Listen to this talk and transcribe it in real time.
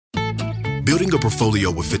Building a portfolio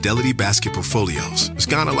with Fidelity Basket Portfolios is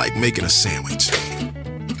kind of like making a sandwich.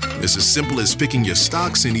 It's as simple as picking your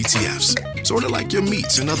stocks and ETFs, sort of like your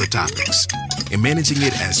meats and other toppings, and managing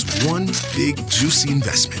it as one big, juicy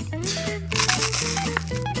investment.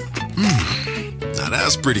 Now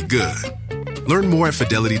that's pretty good. Learn more at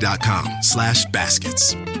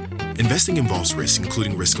fidelity.com/baskets. Investing involves risk,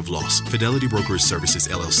 including risk of loss. Fidelity Brokerage Services,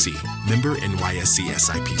 LLC. Member NYSE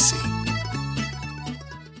SIPC.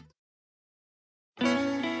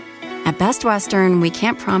 At Best Western, we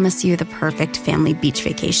can't promise you the perfect family beach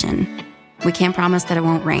vacation. We can't promise that it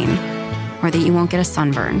won't rain, or that you won't get a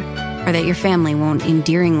sunburn, or that your family won't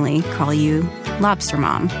endearingly call you Lobster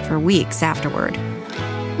Mom for weeks afterward.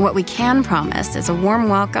 What we can promise is a warm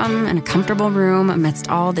welcome and a comfortable room amidst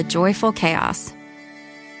all the joyful chaos.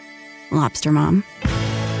 Lobster Mom.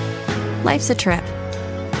 Life's a trip.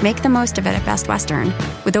 Make the most of it at Best Western,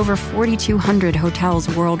 with over 4,200 hotels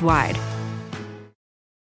worldwide.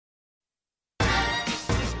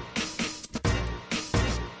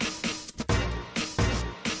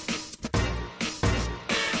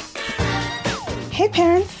 Hey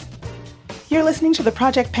parents, you're listening to the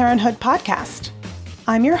Project Parenthood podcast.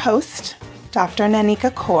 I'm your host, Dr.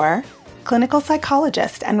 Nanika Kaur, clinical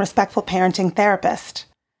psychologist and respectful parenting therapist.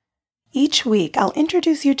 Each week, I'll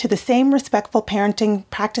introduce you to the same respectful parenting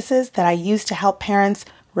practices that I use to help parents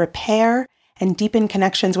repair and deepen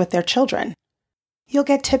connections with their children. You'll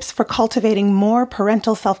get tips for cultivating more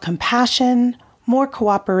parental self-compassion, more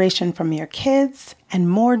cooperation from your kids, and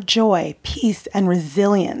more joy, peace, and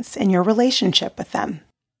resilience in your relationship with them.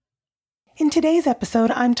 In today's episode,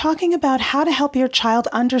 I'm talking about how to help your child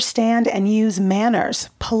understand and use manners,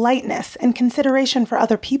 politeness, and consideration for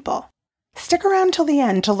other people. Stick around till the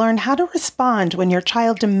end to learn how to respond when your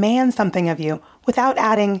child demands something of you without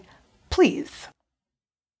adding, please.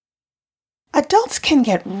 Adults can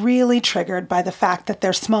get really triggered by the fact that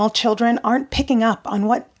their small children aren't picking up on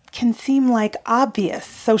what can seem like obvious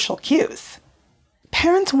social cues.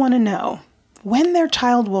 Parents want to know when their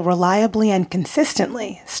child will reliably and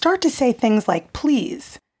consistently start to say things like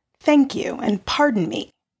please, thank you, and pardon me.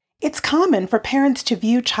 It's common for parents to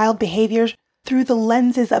view child behavior through the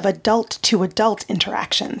lenses of adult-to-adult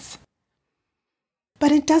interactions.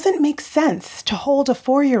 But it doesn't make sense to hold a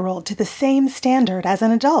 4-year-old to the same standard as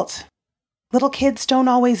an adult. Little kids don't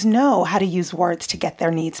always know how to use words to get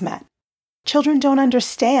their needs met. Children don't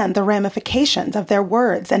understand the ramifications of their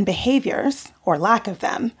words and behaviors, or lack of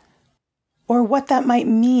them, or what that might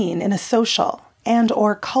mean in a social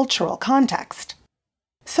and/or cultural context.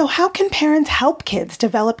 So how can parents help kids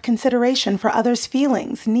develop consideration for others'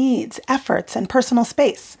 feelings, needs, efforts, and personal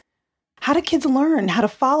space? How do kids learn how to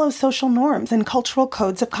follow social norms and cultural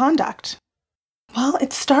codes of conduct? Well,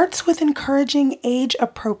 it starts with encouraging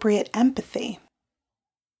age-appropriate empathy.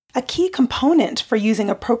 A key component for using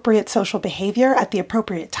appropriate social behavior at the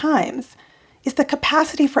appropriate times is the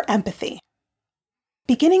capacity for empathy.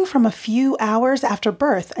 Beginning from a few hours after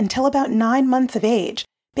birth until about 9 months of age,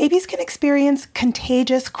 babies can experience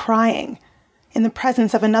contagious crying in the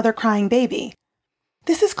presence of another crying baby.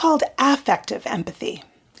 This is called affective empathy,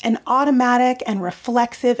 an automatic and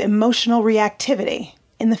reflexive emotional reactivity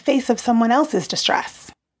in the face of someone else's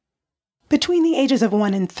distress. Between the ages of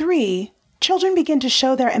 1 and 3, children begin to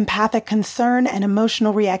show their empathic concern and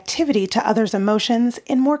emotional reactivity to others' emotions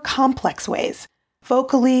in more complex ways,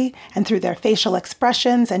 vocally and through their facial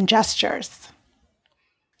expressions and gestures.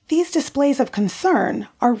 These displays of concern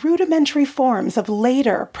are rudimentary forms of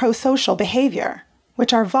later prosocial behavior,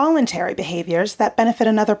 which are voluntary behaviors that benefit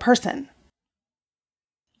another person.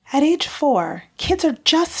 At age 4, kids are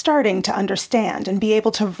just starting to understand and be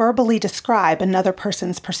able to verbally describe another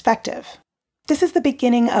person's perspective. This is the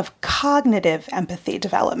beginning of cognitive empathy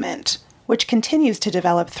development, which continues to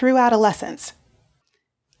develop through adolescence.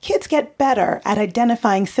 Kids get better at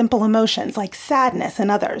identifying simple emotions like sadness in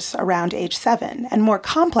others around age 7, and more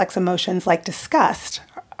complex emotions like disgust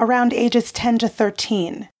around ages 10 to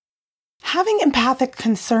 13. Having empathic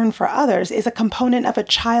concern for others is a component of a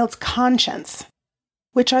child's conscience,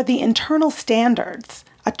 which are the internal standards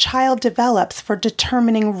a child develops for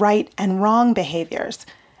determining right and wrong behaviors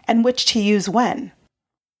and which to use when.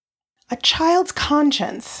 A child's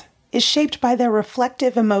conscience is shaped by their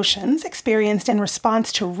reflective emotions experienced in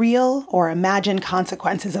response to real or imagined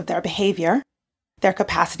consequences of their behavior, their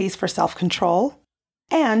capacities for self-control,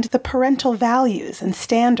 and the parental values and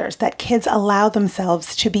standards that kids allow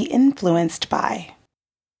themselves to be influenced by.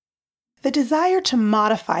 The desire to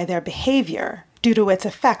modify their behavior due to its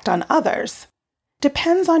effect on others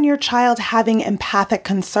depends on your child having empathic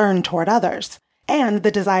concern toward others and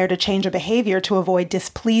the desire to change a behavior to avoid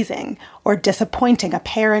displeasing or disappointing a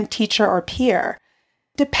parent, teacher, or peer,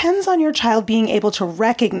 depends on your child being able to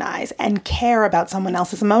recognize and care about someone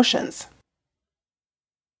else's emotions.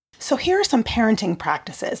 So here are some parenting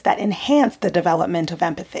practices that enhance the development of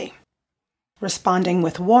empathy. Responding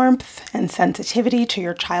with warmth and sensitivity to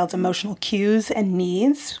your child's emotional cues and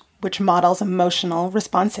needs, which models emotional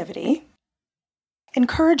responsivity.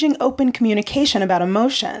 Encouraging open communication about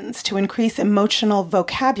emotions to increase emotional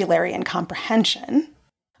vocabulary and comprehension.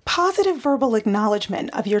 Positive verbal acknowledgement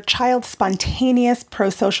of your child's spontaneous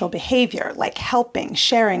prosocial behavior, like helping,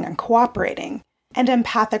 sharing, and cooperating, and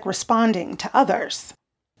empathic responding to others.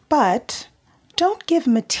 But don't give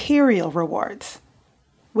material rewards,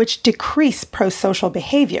 which decrease prosocial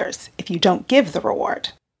behaviors if you don't give the reward.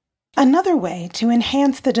 Another way to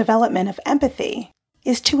enhance the development of empathy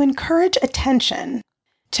is to encourage attention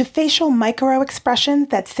to facial microexpressions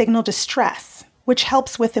that signal distress, which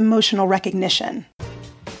helps with emotional recognition.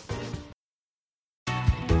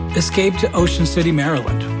 Escape to Ocean City,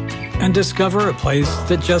 Maryland, and discover a place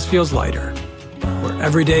that just feels lighter, where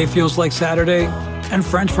every day feels like Saturday and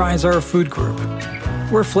French fries are a food group,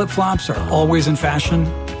 where flip-flops are always in fashion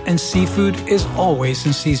and seafood is always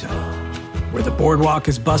in season, where the boardwalk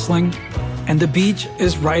is bustling and the beach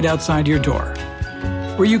is right outside your door,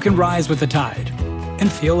 where you can rise with the tide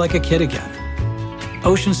and feel like a kid again.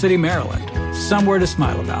 Ocean City, Maryland, somewhere to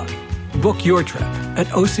smile about. Book your trip at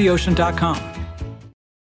OCOcean.com.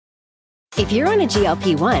 If you're on a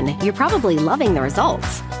GLP-1, you're probably loving the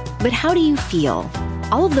results. But how do you feel?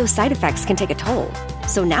 All of those side effects can take a toll.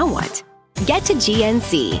 So now what? Get to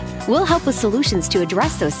GNC. We'll help with solutions to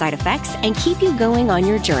address those side effects and keep you going on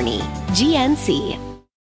your journey. GNC.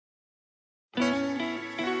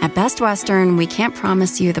 At Best Western, we can't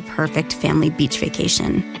promise you the perfect family beach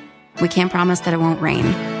vacation. We can't promise that it won't rain,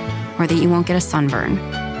 or that you won't get a sunburn,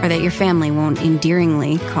 or that your family won't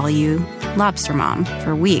endearingly call you Lobster Mom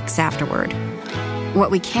for weeks afterward. What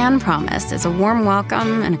we can promise is a warm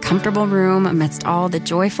welcome and a comfortable room amidst all the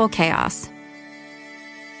joyful chaos.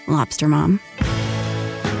 Lobster Mom.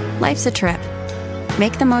 Life's a trip.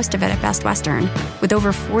 Make the most of it at Best Western, with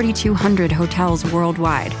over 4,200 hotels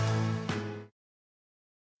worldwide.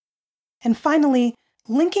 And finally,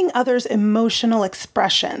 linking others' emotional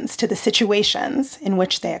expressions to the situations in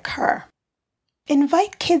which they occur.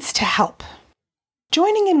 Invite kids to help.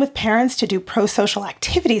 Joining in with parents to do prosocial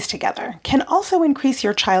activities together can also increase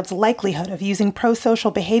your child's likelihood of using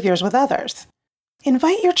prosocial behaviors with others.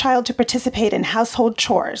 Invite your child to participate in household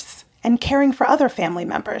chores and caring for other family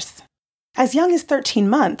members. As young as 13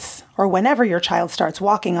 months, or whenever your child starts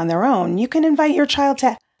walking on their own, you can invite your child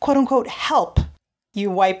to, quote-unquote, help you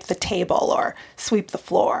wipe the table or sweep the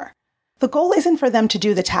floor. The goal isn't for them to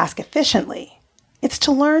do the task efficiently. It's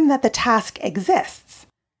to learn that the task exists,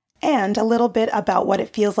 and a little bit about what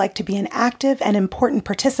it feels like to be an active and important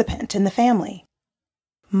participant in the family.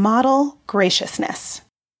 Model graciousness.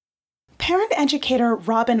 Parent educator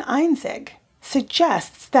Robin Einzig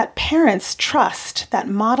suggests that parents trust that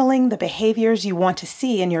modeling the behaviors you want to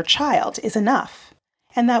see in your child is enough,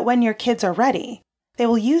 and that when your kids are ready, they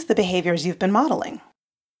will use the behaviors you've been modeling.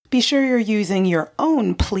 Be sure you're using your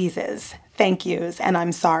own pleases, thank yous, and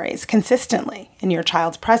I'm sorries consistently in your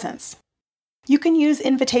child's presence. You can use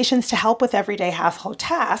invitations to help with everyday household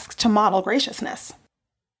tasks to model graciousness.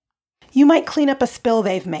 You might clean up a spill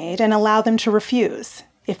they've made and allow them to refuse.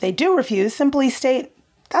 If they do refuse, simply state,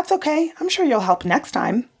 "That's okay, I'm sure you'll help next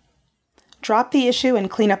time." Drop the issue and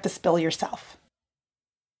clean up the spill yourself.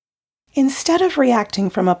 Instead of reacting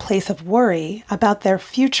from a place of worry about their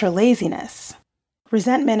future laziness,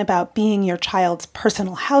 resentment about being your child's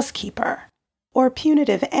personal housekeeper, or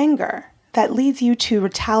punitive anger that leads you to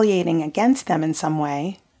retaliating against them in some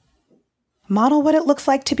way, model what it looks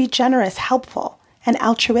like to be generous, helpful, and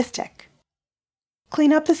altruistic.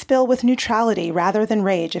 Clean up the spill with neutrality rather than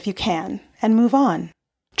rage if you can, and move on.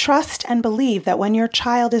 Trust and believe that when your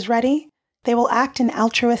child is ready, they will act in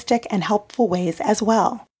altruistic and helpful ways as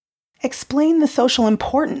well. Explain the social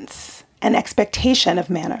importance and expectation of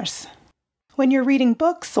manners. When you're reading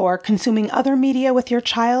books or consuming other media with your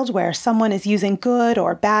child where someone is using good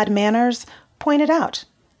or bad manners, point it out.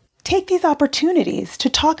 Take these opportunities to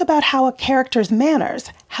talk about how a character's manners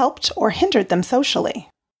helped or hindered them socially.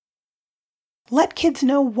 Let kids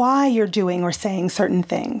know why you're doing or saying certain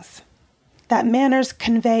things. That manners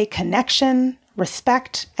convey connection,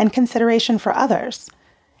 respect, and consideration for others,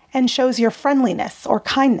 and shows your friendliness or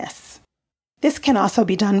kindness. This can also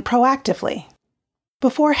be done proactively.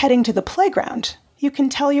 Before heading to the playground, you can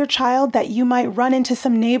tell your child that you might run into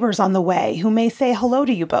some neighbors on the way who may say hello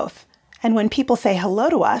to you both. And when people say hello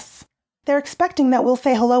to us, They're expecting that we'll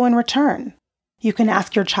say hello in return. You can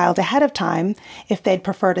ask your child ahead of time if they'd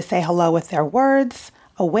prefer to say hello with their words,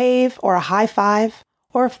 a wave, or a high five,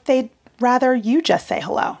 or if they'd rather you just say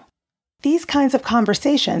hello. These kinds of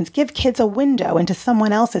conversations give kids a window into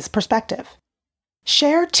someone else's perspective.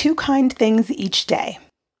 Share 2 kind things each day.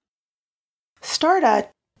 Start a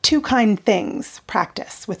 2 kind things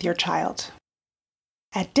practice with your child.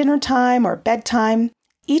 At dinner time or bedtime,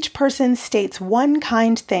 each person states 1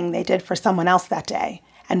 kind thing they did for someone else that day,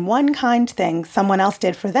 and 1 kind thing someone else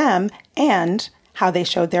did for them, and how they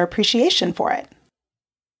showed their appreciation for it.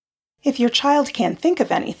 If your child can't think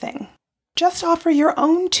of anything, just offer your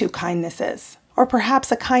own 2 kindnesses, or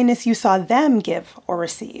perhaps a kindness you saw them give or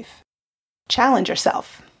receive. Challenge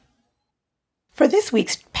yourself. For this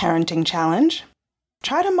week's parenting challenge,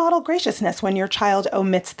 try to model graciousness when your child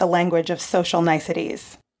omits the language of social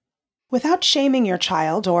niceties. Without shaming your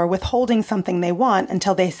child or withholding something they want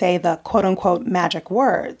until they say the quote-unquote magic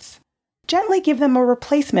words, gently give them a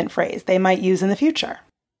replacement phrase they might use in the future.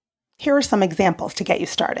 Here are some examples to get you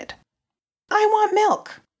started. I want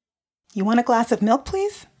milk. You want a glass of milk,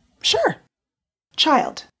 please? Sure.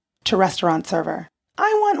 Child, to restaurant server.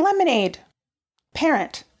 I want lemonade.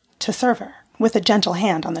 Parent, to server, with a gentle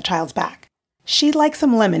hand on the child's back. She'd like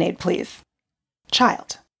some lemonade, please.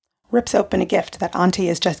 Child, rips open a gift that Auntie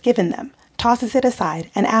has just given them, tosses it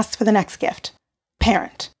aside, and asks for the next gift.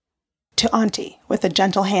 Parent, to Auntie, with a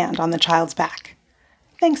gentle hand on the child's back.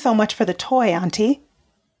 Thanks so much for the toy, Auntie.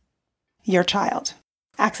 Your child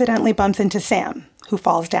accidentally bumps into Sam, who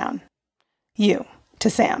falls down. You, to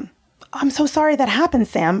Sam. I'm so sorry that happened,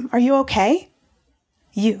 Sam. Are you okay?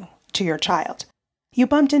 You, to your child. You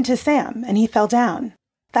bumped into Sam, and he fell down.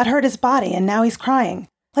 That hurt his body, and now he's crying.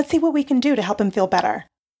 Let's see what we can do to help him feel better.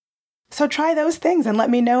 So try those things and let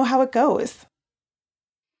me know how it goes.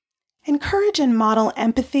 Encourage and model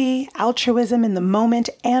empathy, altruism in the moment,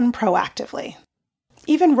 and proactively.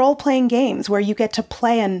 Even role-playing games where you get to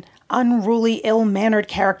play an unruly, ill-mannered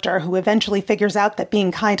character who eventually figures out that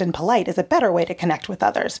being kind and polite is a better way to connect with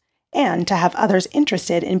others, and to have others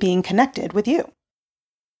interested in being connected with you.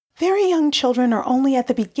 Very young children are only at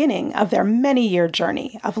the beginning of their many-year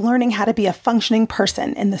journey of learning how to be a functioning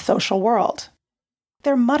person in the social world.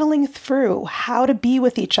 They're muddling through how to be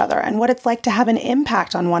with each other and what it's like to have an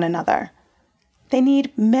impact on one another. They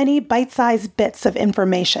need many bite-sized bits of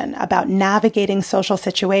information about navigating social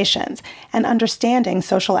situations and understanding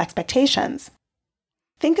social expectations.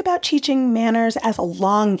 Think about teaching manners as a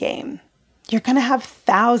long game. You're going to have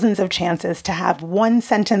thousands of chances to have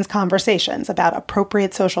one-sentence conversations about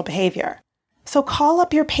appropriate social behavior. So call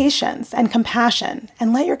up your patience and compassion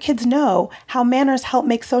and let your kids know how manners help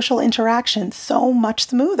make social interaction so much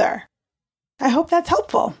smoother. I hope that's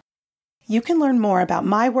helpful. You can learn more about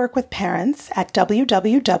my work with parents at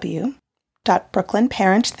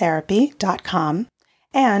www.brooklynparenttherapy.com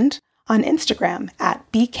and on Instagram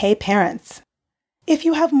at BKParents. If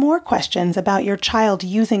you have more questions about your child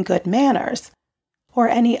using good manners, or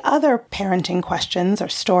any other parenting questions or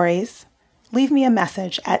stories, leave me a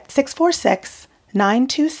message at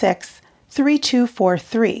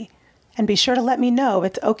 646-926-3243, and be sure to let me know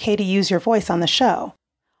it's okay to use your voice on the show.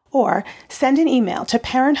 Or send an email to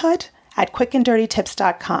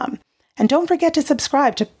parenthood@quickanddirtytips.com. And don't forget to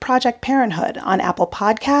subscribe to Project Parenthood on Apple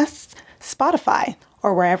Podcasts, Spotify,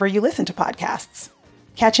 or wherever you listen to podcasts.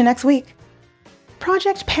 Catch you next week.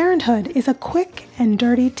 Project Parenthood is a Quick and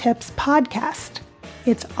Dirty Tips podcast.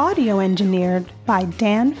 It's audio engineered by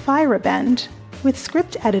Dan Feierabend, with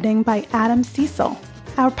script editing by Adam Cecil.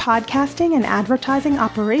 Our podcasting and advertising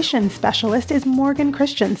operations specialist is Morgan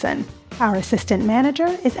Christensen. Our assistant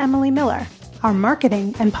manager is Emily Miller. Our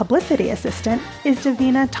marketing and publicity assistant is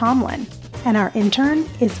Davina Tomlin. And our intern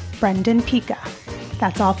is Brendan Pika.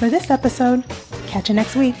 That's all for this episode. Catch you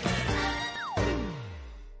next week.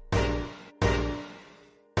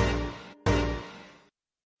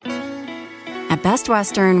 At Best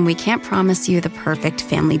Western, we can't promise you the perfect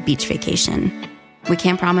family beach vacation. We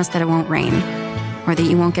can't promise that it won't rain, or that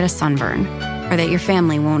you won't get a sunburn, or that your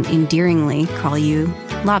family won't endearingly call you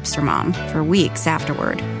Lobster Mom for weeks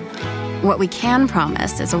afterward. What we can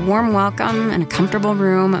promise is a warm welcome and a comfortable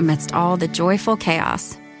room amidst all the joyful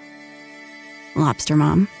chaos. Lobster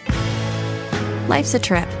Mom. Life's a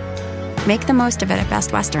trip. Make the most of it at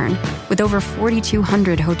Best Western, with over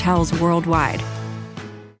 4,200 hotels worldwide.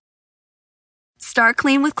 Start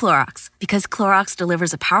clean with Clorox, because Clorox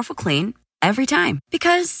delivers a powerful clean Every time.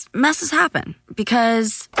 Because messes happen.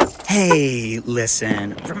 Because... Hey,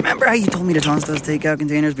 listen. Remember how you told me to toss those takeout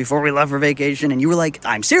containers before we left for vacation? And you were like,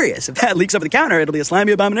 I'm serious. If that leaks over the counter, it'll be a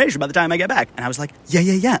slimy abomination by the time I get back. And I was like,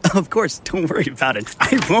 yeah, of course. Don't worry about it.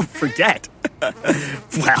 I won't forget.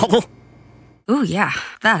 Well... Ooh, yeah,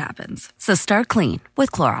 that happens. So start clean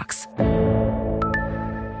with Clorox.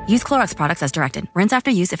 Use Clorox products as directed. Rinse after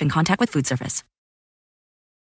use if in contact with food surface.